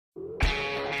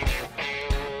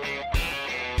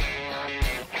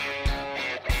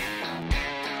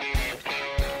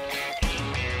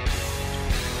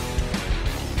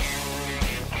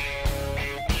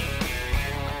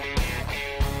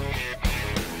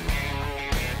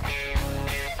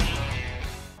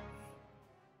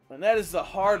And that is the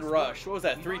hard rush. What was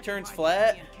that, 3 turns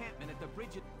flat?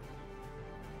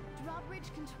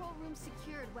 Drawbridge control room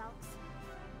secured, Welks.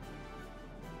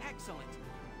 Excellent.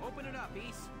 Open it up,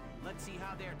 East. Let's see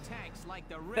how their tanks like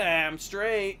the river. Damn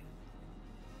straight.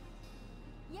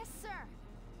 Yes, sir.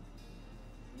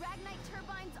 Ragnite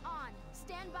turbines on.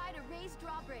 Stand by to raise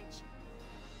drawbridge.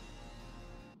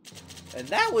 And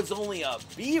that was only a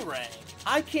B rank.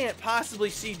 I can't possibly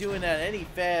see doing that any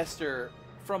faster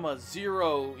from a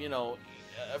 0, you know,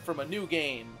 from a new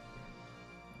game.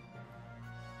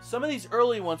 Some of these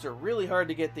early ones are really hard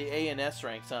to get the A and S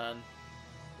ranks on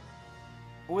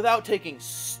without taking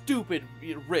stupid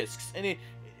risks. And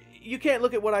you can't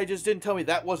look at what I just did and tell me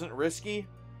that wasn't risky.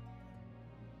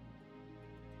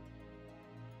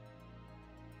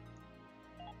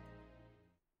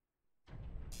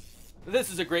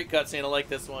 This is a great cutscene. I like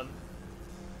this one.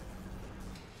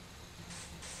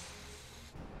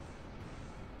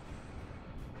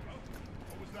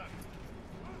 What was that?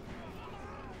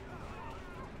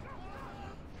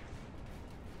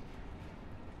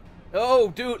 Oh,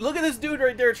 dude, look at this dude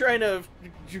right there trying to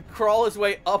crawl his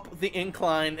way up the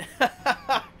incline.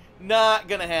 Not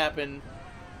gonna happen.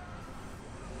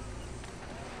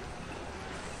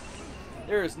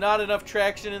 There is not enough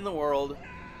traction in the world.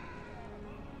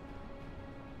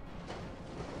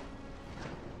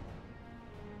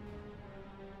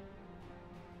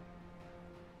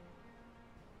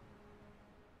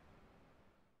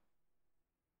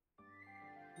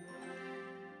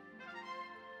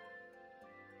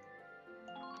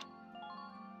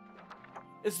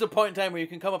 This is the point in time where you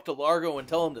can come up to Largo and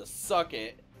tell him to suck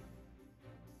it.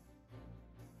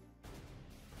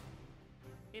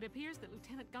 It appears that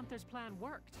Lieutenant Gunther's plan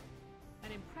worked.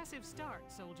 An impressive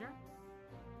start, soldier.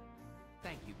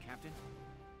 Thank you, Captain.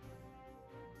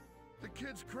 The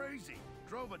kid's crazy.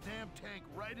 Drove a damn tank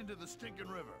right into the stinking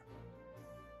river.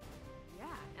 Yeah,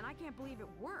 and I can't believe it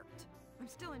worked. I'm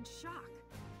still in shock.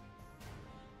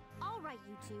 All right,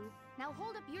 you two. Now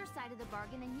hold up your side of the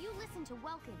bargain and you listen to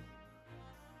Welkin.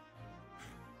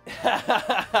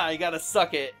 You gotta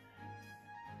suck it.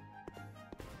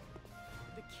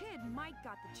 The kid might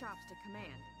got the chops to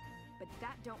command, but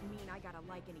that don't mean I gotta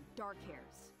like any dark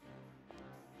hairs.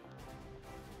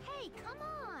 Hey, come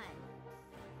on!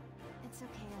 It's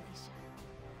okay, Alicia.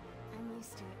 I'm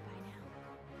used to it by now.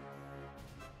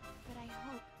 But I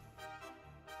hope...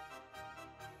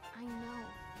 I know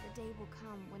the day will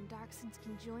come when Darksons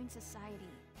can join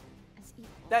society as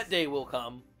equals. That day will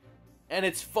come. And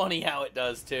it's funny how it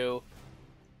does, too.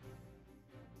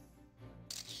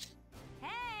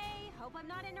 Hey! Hope I'm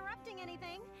not interrupting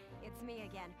anything. It's me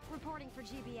again, reporting for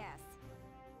GBS.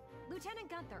 Lieutenant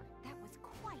Gunther, that was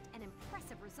quite an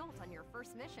impressive result on your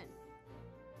first mission.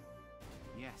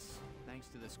 Yes, thanks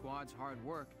to the squad's hard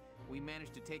work, we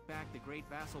managed to take back the Great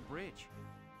Vassal Bridge.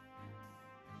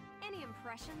 Any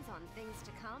impressions on things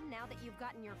to come now that you've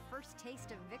gotten your first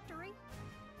taste of victory?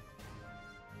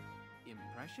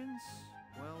 Impressions?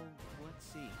 Well, let's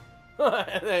see.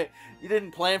 You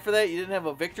didn't plan for that? You didn't have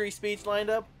a victory speech lined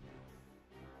up?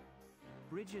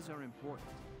 Bridges are important.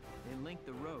 They link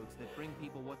the roads that bring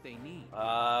people what they need.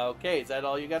 Okay, is that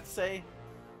all you got to say?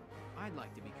 I'd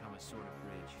like to become a sort of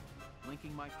bridge,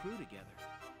 linking my crew together.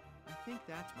 I think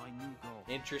that's my new goal.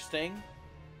 Interesting.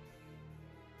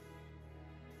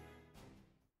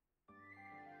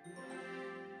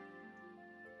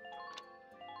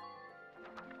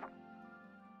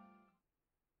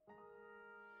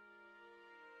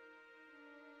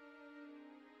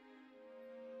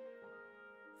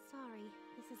 Sorry,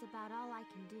 this is about all I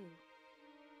can do.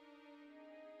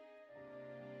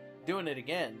 Doing it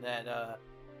again, that,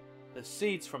 the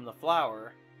seeds from the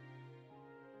flower.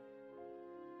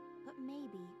 But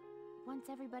maybe, once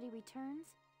everybody returns,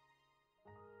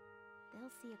 they'll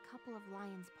see a couple of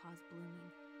lion's paws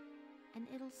blooming, and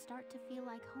it'll start to feel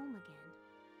like home again.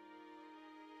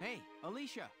 Hey,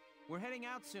 Alicia, we're heading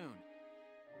out soon.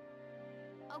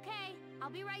 Okay, I'll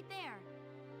be right there.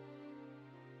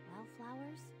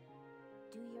 Wildflowers,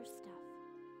 do your stuff.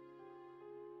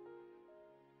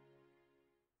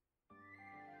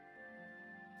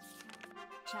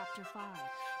 Chapter 5.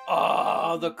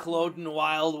 Oh, the Kloden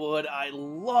Wildwood. I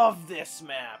love this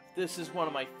map. This is one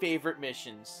of my favorite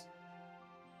missions.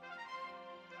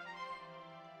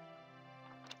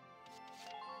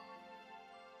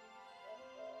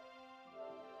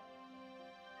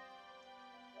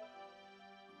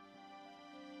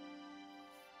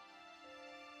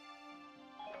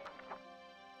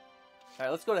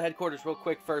 Alright, let's go to headquarters real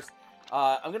quick first.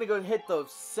 I'm gonna go and hit the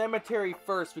cemetery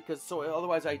first because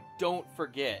otherwise I don't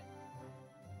forget.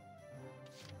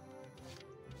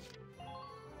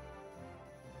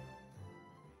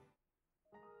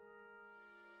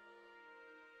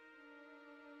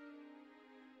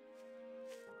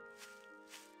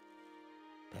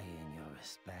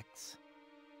 respects?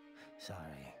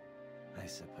 Sorry, I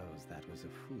suppose that was a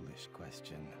foolish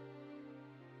question.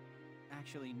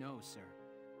 Actually, no, sir.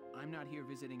 I'm not here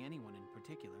visiting anyone in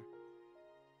particular.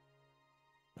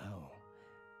 Oh,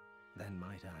 then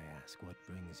might I ask what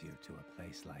brings you to a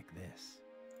place like this?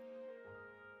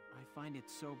 I find it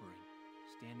sobering,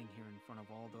 standing here in front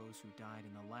of all those who died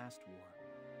in the last war.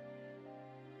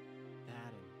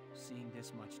 That and seeing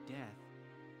this much death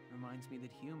reminds me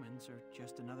that humans are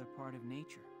just another part of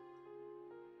nature.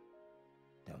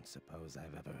 Don't suppose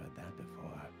I've ever heard that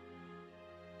before.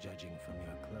 Judging from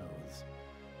your clothes,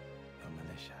 you're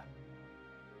militia.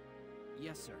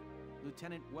 Yes, sir.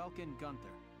 Lieutenant Welkin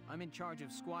Gunther. I'm in charge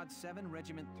of Squad 7,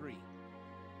 Regiment 3.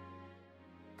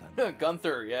 Gunther.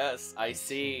 Gunther, yes, I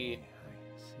see.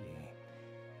 I see.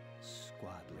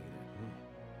 Squad leader.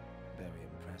 Very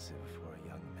impressive for a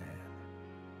young man.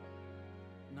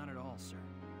 Not at all, sir.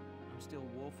 I'm still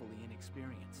woefully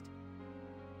inexperienced.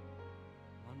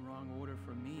 One wrong order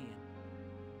from me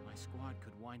and my squad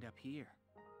could wind up here.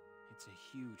 It's a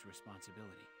huge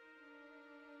responsibility.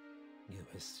 You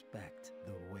respect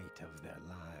the weight of their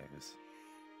lives.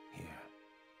 Here,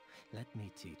 let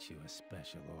me teach you a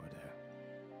special order.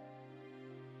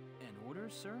 An order,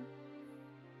 sir?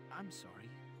 I'm sorry.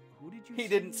 Who did you He say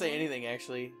didn't you say were? anything,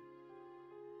 actually.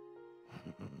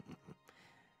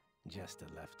 Just a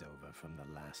leftover from the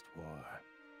last war.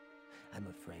 I'm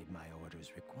afraid my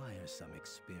orders require some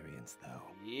experience, though.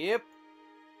 Yep.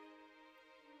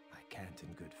 I can't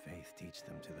in good faith teach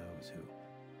them to those who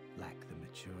lack the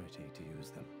maturity to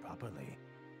use them properly.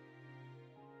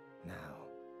 Now,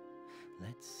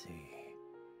 let's see.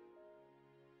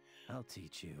 I'll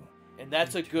teach you. And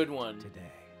that's a good one.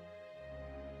 Today.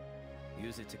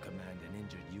 Use it to command an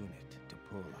injured unit to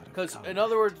pull out of Because cover. in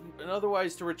other words,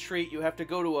 otherwise to retreat, you have to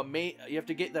go to you have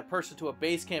to get that person to a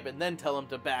base camp and then tell them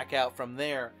to back out from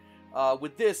there.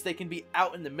 With this, they can be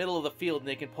out in the middle of the field and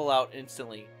they can pull out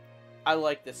instantly. I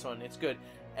like this one; it's good.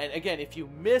 And again, if you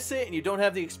miss it and you don't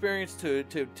have the experience to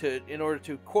in order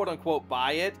to quote unquote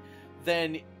buy it,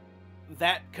 then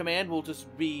that command will just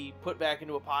be put back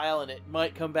into a pile, and it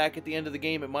might come back at the end of the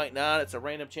game. It might not. It's a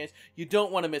random chance. You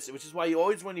don't want to miss it, which is why you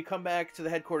always, when you come back to the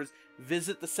headquarters,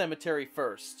 visit the cemetery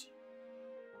first.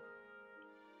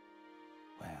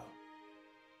 Well,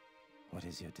 what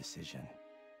is your decision?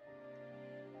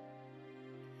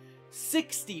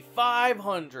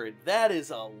 6,500. That is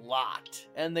a lot,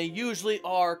 and they usually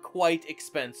are quite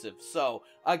expensive. So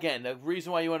again, the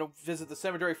reason why you want to visit the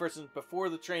cemetery first and before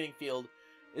the training field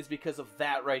is because of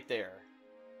that right there.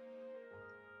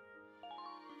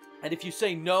 And if you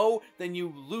say no, then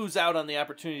you lose out on the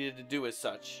opportunity to do as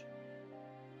such.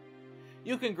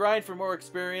 You can grind for more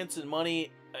experience and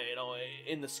money,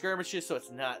 in the skirmishes, so it's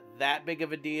not that big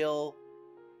of a deal.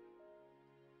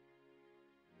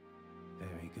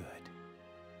 Very good.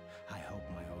 I hope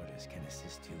my orders can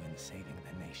assist you in saving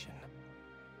the nation.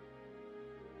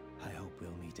 I hope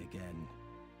we'll meet again.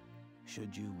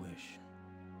 Should you wish,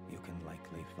 you can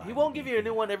likely find He won't give me you a new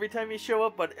here. one every time you show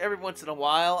up, but every once in a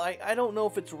while. I don't know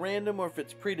if it's random or if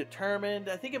it's predetermined.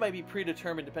 I think it might be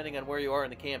predetermined depending on where you are in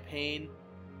the campaign.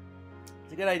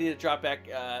 It's a good idea to drop back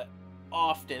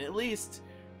often, at least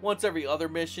once every other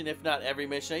mission, if not every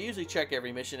mission. I usually check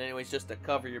every mission anyways, just to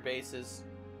cover your bases.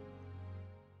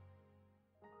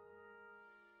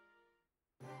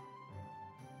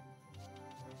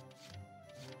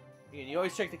 And you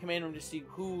always check the command room to see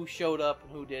who showed up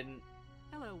and who didn't.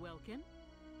 Hello, Welkin.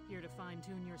 Here to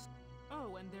fine-tune your...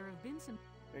 Oh, and there have been some...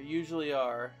 There usually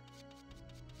are.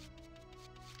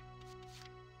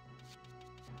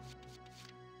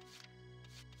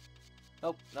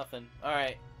 Oh, nothing.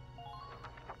 Alright.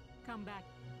 Come back.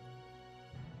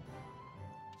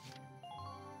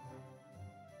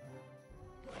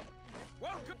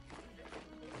 Welcome!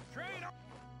 Train on!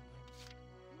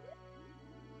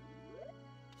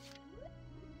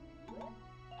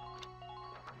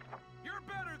 You're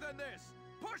better than this!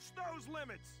 Push those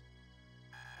limits!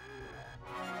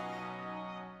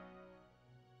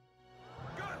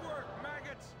 Good work,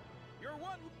 maggots! You're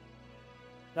one...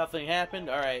 Nothing happened?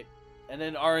 Alright. And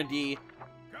then R&D.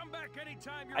 Come back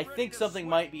anytime you're I ready think to something sweat.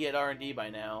 might be at R&D by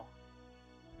now.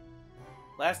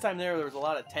 Last time there was a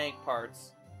lot of tank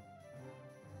parts.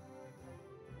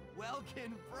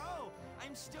 Welkin, bro!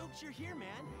 I'm stoked you're here, man.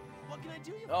 What can I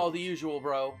do you for? Oh, the usual,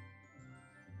 bro.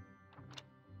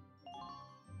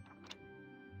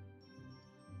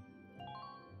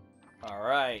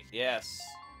 Alright, yes.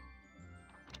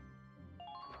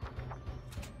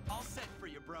 All set for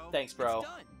you, bro. Thanks, bro. It's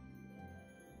done.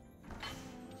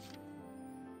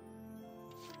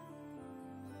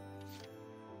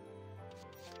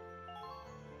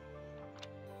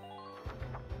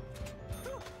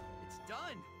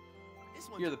 This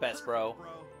one's You're the best, perfect, bro.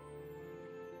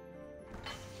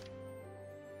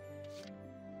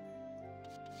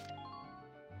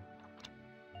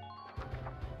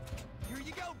 Here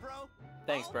you go, bro.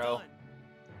 Thanks, All bro. done.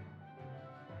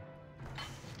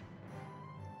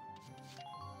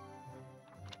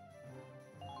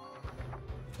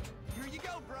 Here you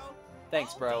go, bro.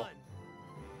 Thanks, All bro. done.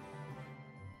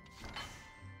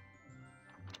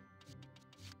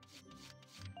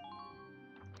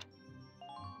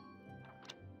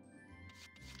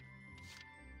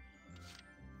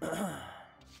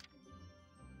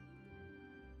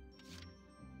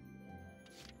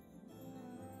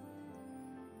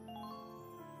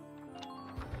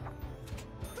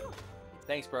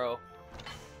 Thanks, bro.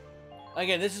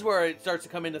 Again, this is where it starts to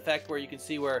come into effect, where you can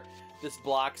see where this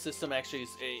block system actually is.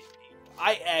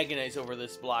 I agonize over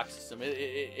this block system.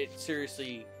 It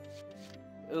seriously,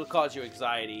 it'll cause you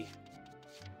anxiety.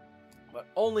 But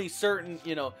only certain,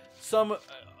 you know, some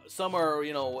are,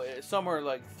 you know, some are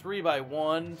like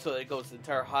 3x1, so it goes the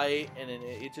entire height, and then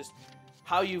it just,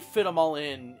 how you fit them all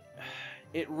in,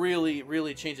 it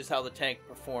really changes how the tank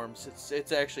performs.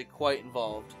 It's actually quite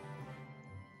involved.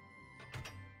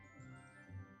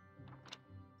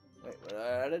 Wait,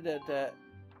 that.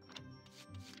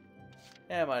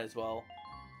 Yeah, might as well.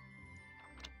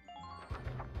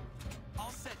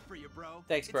 All set for you, bro.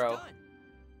 Thanks, It's bro. done.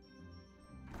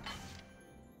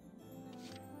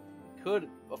 Could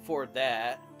afford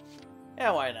that.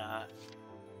 Yeah, why not?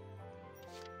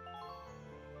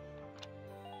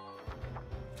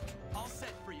 All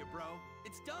set for you, bro.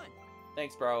 It's done.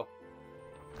 Thanks, bro.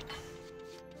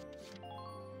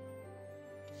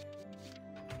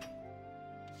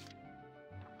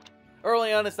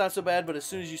 Early on, it's not so bad, but as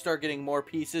soon as you start getting more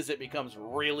pieces, it becomes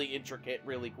really intricate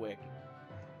really quick.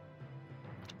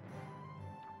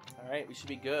 Alright, we should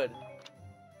be good.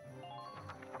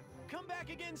 Come back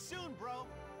again soon, bro.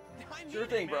 I need Sure it,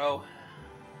 thing, man. bro.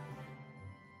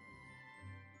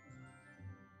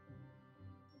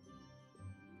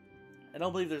 I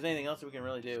don't believe there's anything else that we can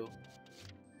really do.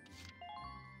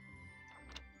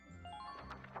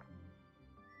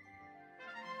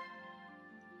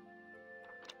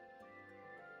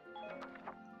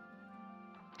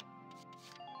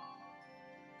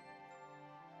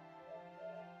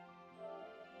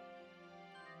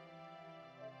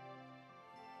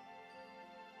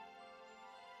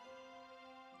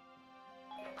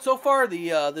 So far,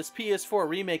 this PS4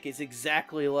 remake is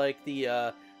exactly like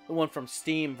the one from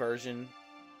Steam version.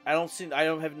 I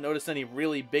haven't noticed any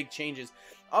really big changes,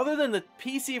 other than the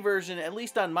PC version. At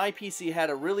least on my PC, had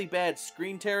a really bad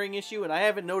screen tearing issue, and I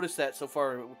haven't noticed that so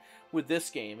far with this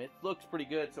game. It looks pretty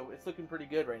good, so it's looking pretty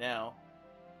good right now.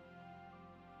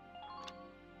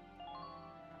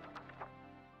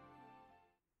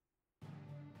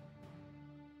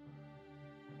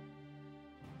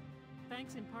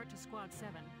 Thanks in part to Squad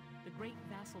 7, the Great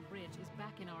Vassal Bridge is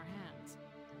back in our hands.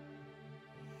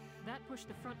 That pushed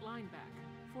the front line back,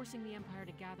 forcing the Empire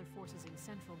to gather forces in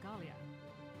central Gallia.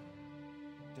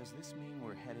 Does this mean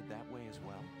we're headed that way as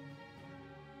well?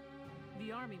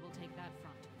 The army will take that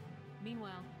front.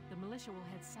 Meanwhile, the militia will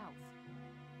head south.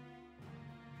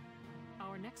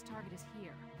 Our next target is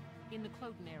here, in the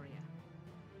Kloden area.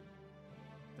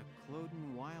 The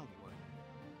Kloden Wildwood.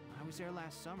 I was there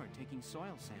last summer taking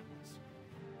soil samples.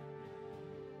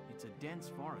 It's a dense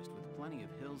forest with plenty of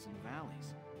hills and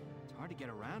valleys. It's hard to get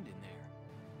around in there.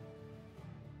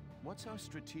 What's our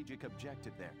strategic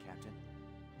objective there, Captain?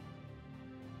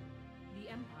 The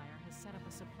Empire has set up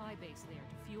a supply base there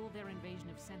to fuel their invasion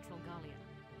of central Gallia.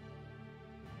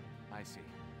 I see.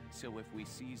 So if we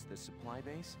seize the supply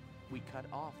base, we cut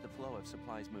off the flow of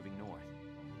supplies moving north.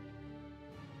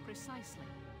 Precisely.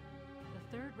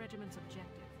 The 3rd Regiment's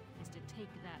objective is to take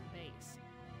that base.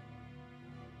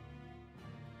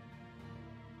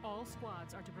 All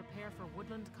squads are to prepare for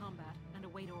woodland combat and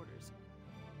await orders.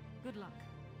 Good luck.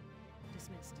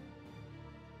 Dismissed.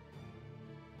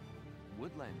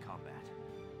 Woodland combat?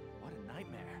 What a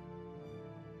nightmare.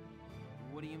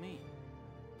 What do you mean?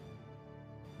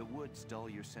 The woods dull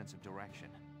your sense of direction,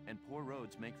 and poor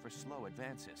roads make for slow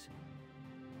advances.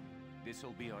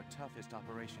 This'll be our toughest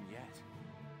operation yet.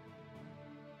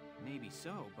 Maybe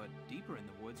so, but deeper in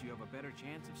the woods you have a better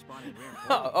chance of spotting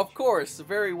rare Of foliage. course, a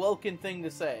very Welkin thing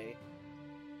to say.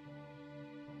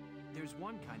 There's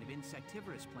one kind of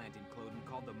insectivorous plant in Kloden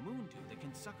called the moondew that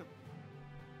can suck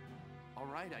a... All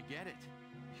right, I get it.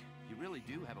 You really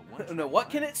do have a one. No, what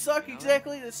can it suck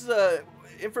exactly? This is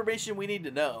information we need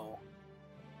to know.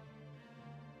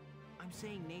 I'm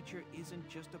saying nature isn't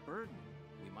just a burden.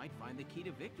 We might find the key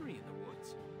to victory in the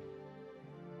woods.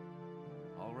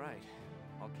 All right.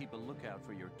 I'll keep a lookout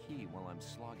for your key while I'm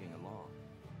slogging along.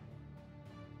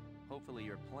 Hopefully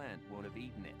your plant won't have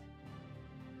eaten it.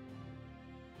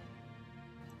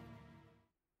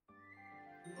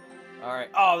 Alright.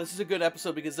 Oh, this is a good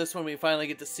episode because this one we finally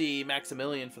get to see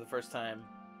Maximilian for the first time.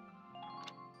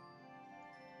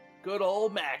 Good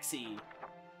old Maxie.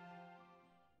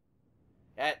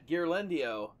 At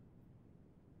Ghirlandaio.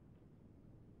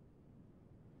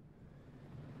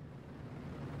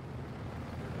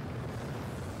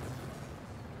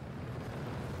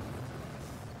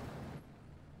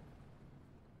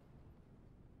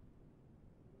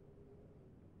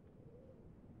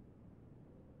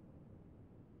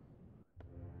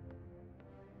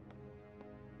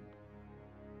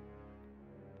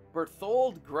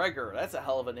 Berthold Gregor. That's a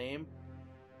hell of a name.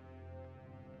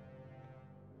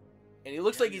 And he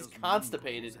looks like he's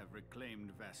constipated. Have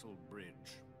reclaimed Vassal Bridge.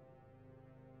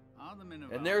 Are the men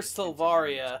of And there's Arcus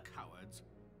Silvaria. Cowards.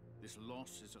 This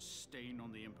loss is a stain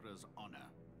on the Emperor's honor.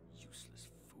 Useless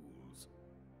fools.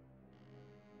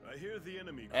 I hear the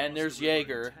enemy. And there's crossed the river in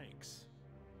Jaeger. tanks.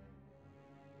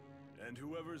 And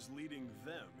whoever's leading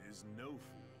them is no fool.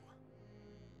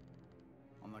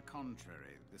 On the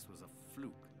contrary, this was a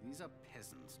fluke. These are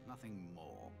peasants, nothing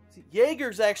more. See,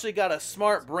 Jaeger's actually got a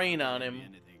smart brain on him.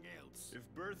 Anything else. If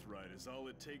birthright is all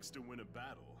it takes to win a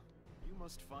battle, you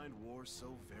must find war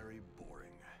so very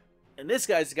boring. And this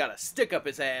guy's got a stick up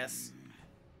his ass.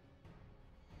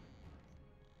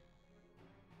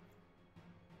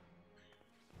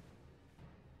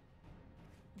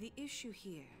 The issue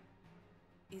here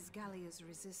is Gallia's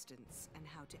resistance and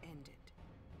how to end it,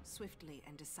 swiftly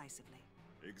and decisively.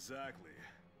 Exactly.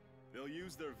 They'll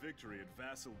use their victory at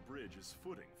Vassal Bridge as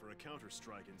footing for a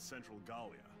counterstrike in central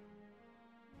Gallia.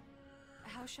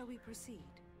 How shall we proceed?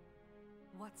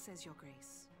 What says your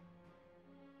grace?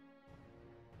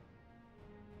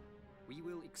 We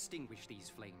will extinguish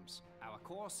these flames. Our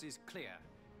course is clear.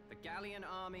 The Gallian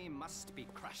army must be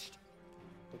crushed.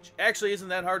 Which actually isn't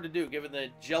that hard to do, given the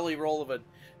jelly roll of a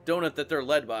donut that they're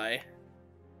led by.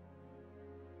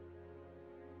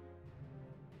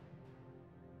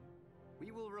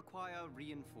 We will require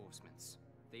reinforcements.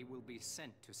 They will be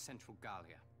sent to Central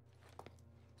Gallia.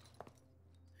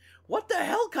 What the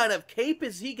hell kind of cape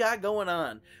is he got going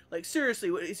on? Like, seriously,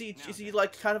 is he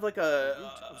like kind of like a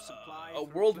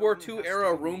World War II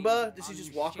era Roomba? Does he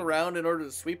just walk around in order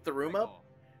to sweep the room up?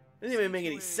 It doesn't even make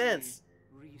any sense.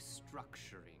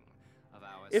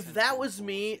 If that was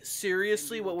me,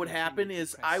 seriously, what would happen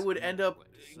is I would end up,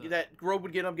 that robe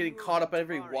would end up getting caught up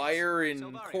every wire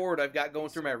and cord I've got going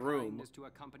through my room.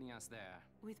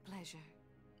 With pleasure.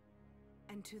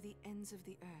 And to the ends of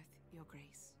the earth, your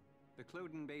grace. The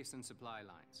Kloden Basin supply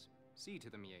lines. See to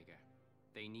them, Jaeger.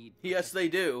 They need... Yes, they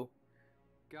do.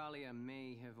 Gallia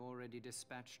may have already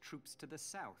dispatched troops to the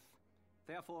south.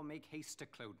 Therefore, make haste to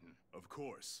Kloden. Of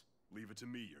course. Leave it to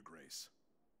me, your grace.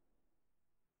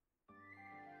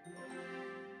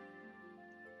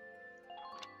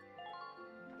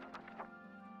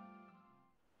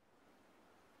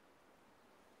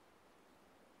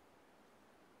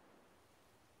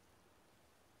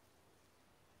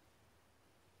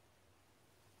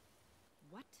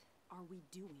 What are we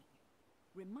doing?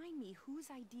 Remind me,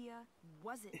 whose idea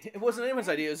was it? It wasn't anyone's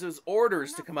idea, it was his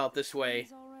orders to come out this way.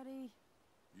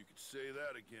 You could say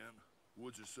that again.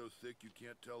 Woods are so thick you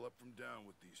can't tell up from down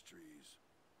with these trees.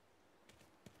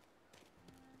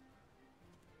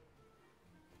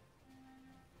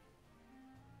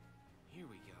 Here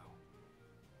we go.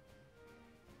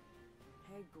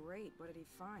 Hey, great. What did he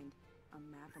find? A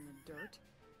map in the dirt?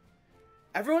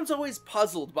 Everyone's always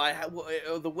puzzled by how,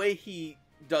 the way he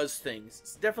does things.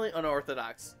 It's definitely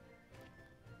unorthodox.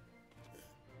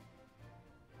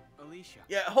 Alicia.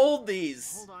 Yeah, hold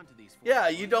these. Hold on to these. Yeah,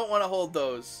 you don't want to hold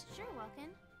those. Sure, Welkin.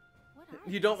 What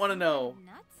are You don't want to know.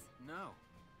 Nuts? No.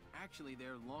 Actually,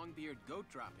 they're long-beard goat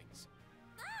droppings.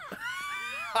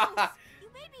 Ah! You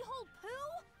made me hold poo?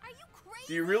 Are you crazy?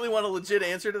 Do you really want a legit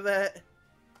answer to that?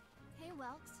 Hey,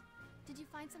 Welks. Did you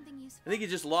find something useful? I think you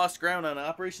just lost ground on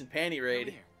Operation Panty Come Raid.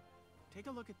 here. Take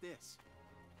a look at this.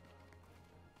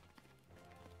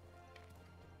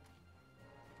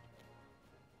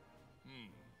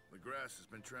 The grass has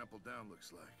been trampled down,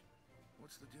 looks like.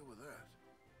 What's the deal with that?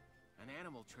 An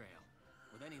animal trail.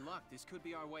 With any luck, this could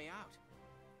be our way out.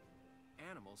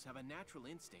 Animals have a natural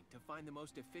instinct to find the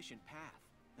most efficient path.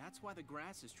 That's why the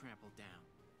grass is trampled down.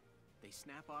 They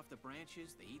snap off the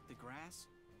branches, they eat the grass.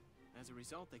 As a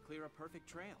result, they clear a perfect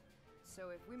trail. So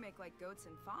if we make like goats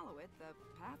and follow it, the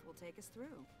path will take us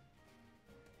through.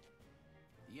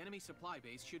 The enemy supply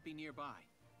base should be nearby.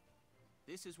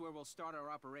 This is where we'll start our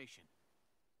operation.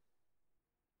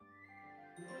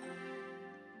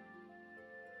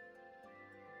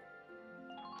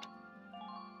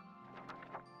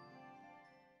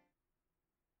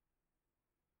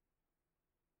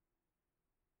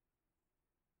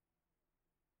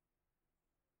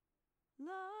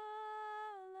 La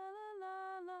la la la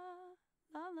la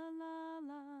la la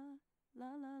la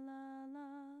la la la la.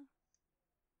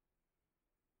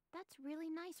 That's really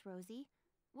nice, Rosie.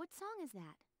 What song is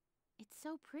that? It's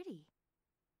so pretty.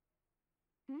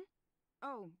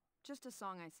 Oh, just a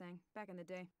song I sang back in the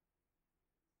day.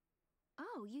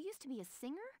 Oh, you used to be a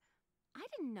singer? I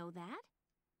didn't know that.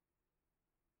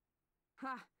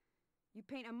 Ha! You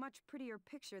paint a much prettier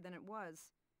picture than it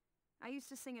was. I used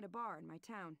to sing at a bar in my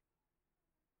town.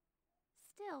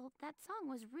 Still, that song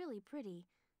was really pretty.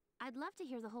 I'd love to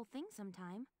hear the whole thing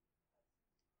sometime.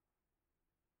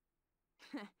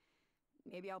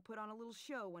 Maybe I'll put on a little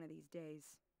show one of these days.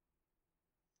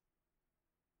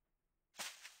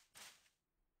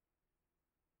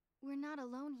 We're not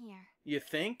alone here. You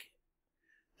think?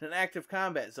 It's an active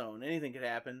combat zone. Anything could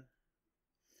happen.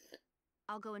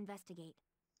 I'll go investigate.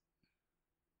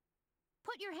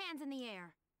 Put your hands in the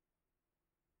air.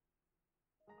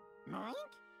 Moink?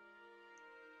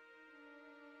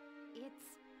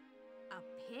 It's a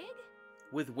pig?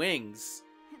 With wings.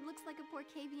 It looks like a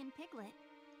Porcavian piglet.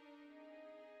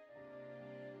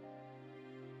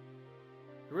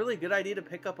 A really good idea to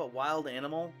pick up a wild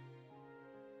animal.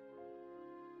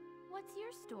 What's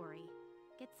your story?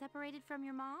 Get separated from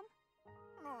your mom?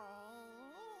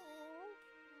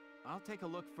 I'll take a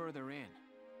look further in.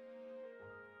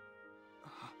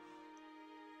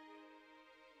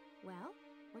 Well,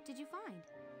 what did you find?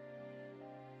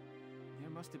 There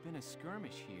must have been a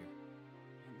skirmish here.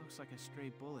 It looks like a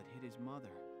stray bullet hit his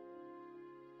mother.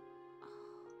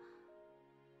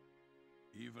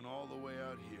 Even all the way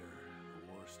out here,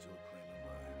 the war's still claiming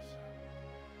lives.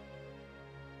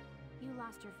 You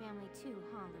lost your family too,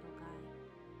 huh, little guy?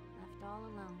 Left all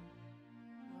alone.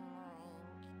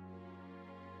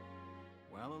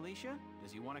 Well, Alicia,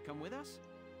 does he want to come with us?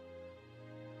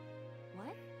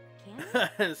 What?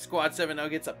 Can Squad 7 now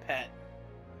gets a pet.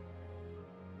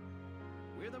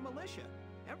 We're the militia.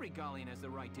 Every Gallian has the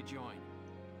right to join.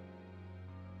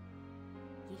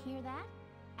 You hear that?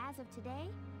 As of today,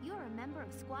 you're a member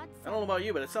of Squad 7. I don't know about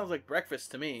you, but it sounds like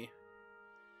breakfast to me.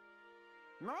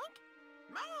 Moink?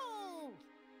 Moink!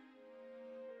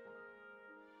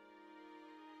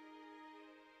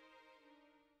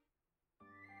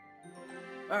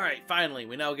 Alright, finally,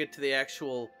 we now get to the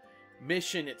actual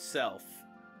mission itself.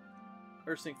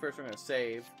 First thing first, we're going to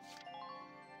save.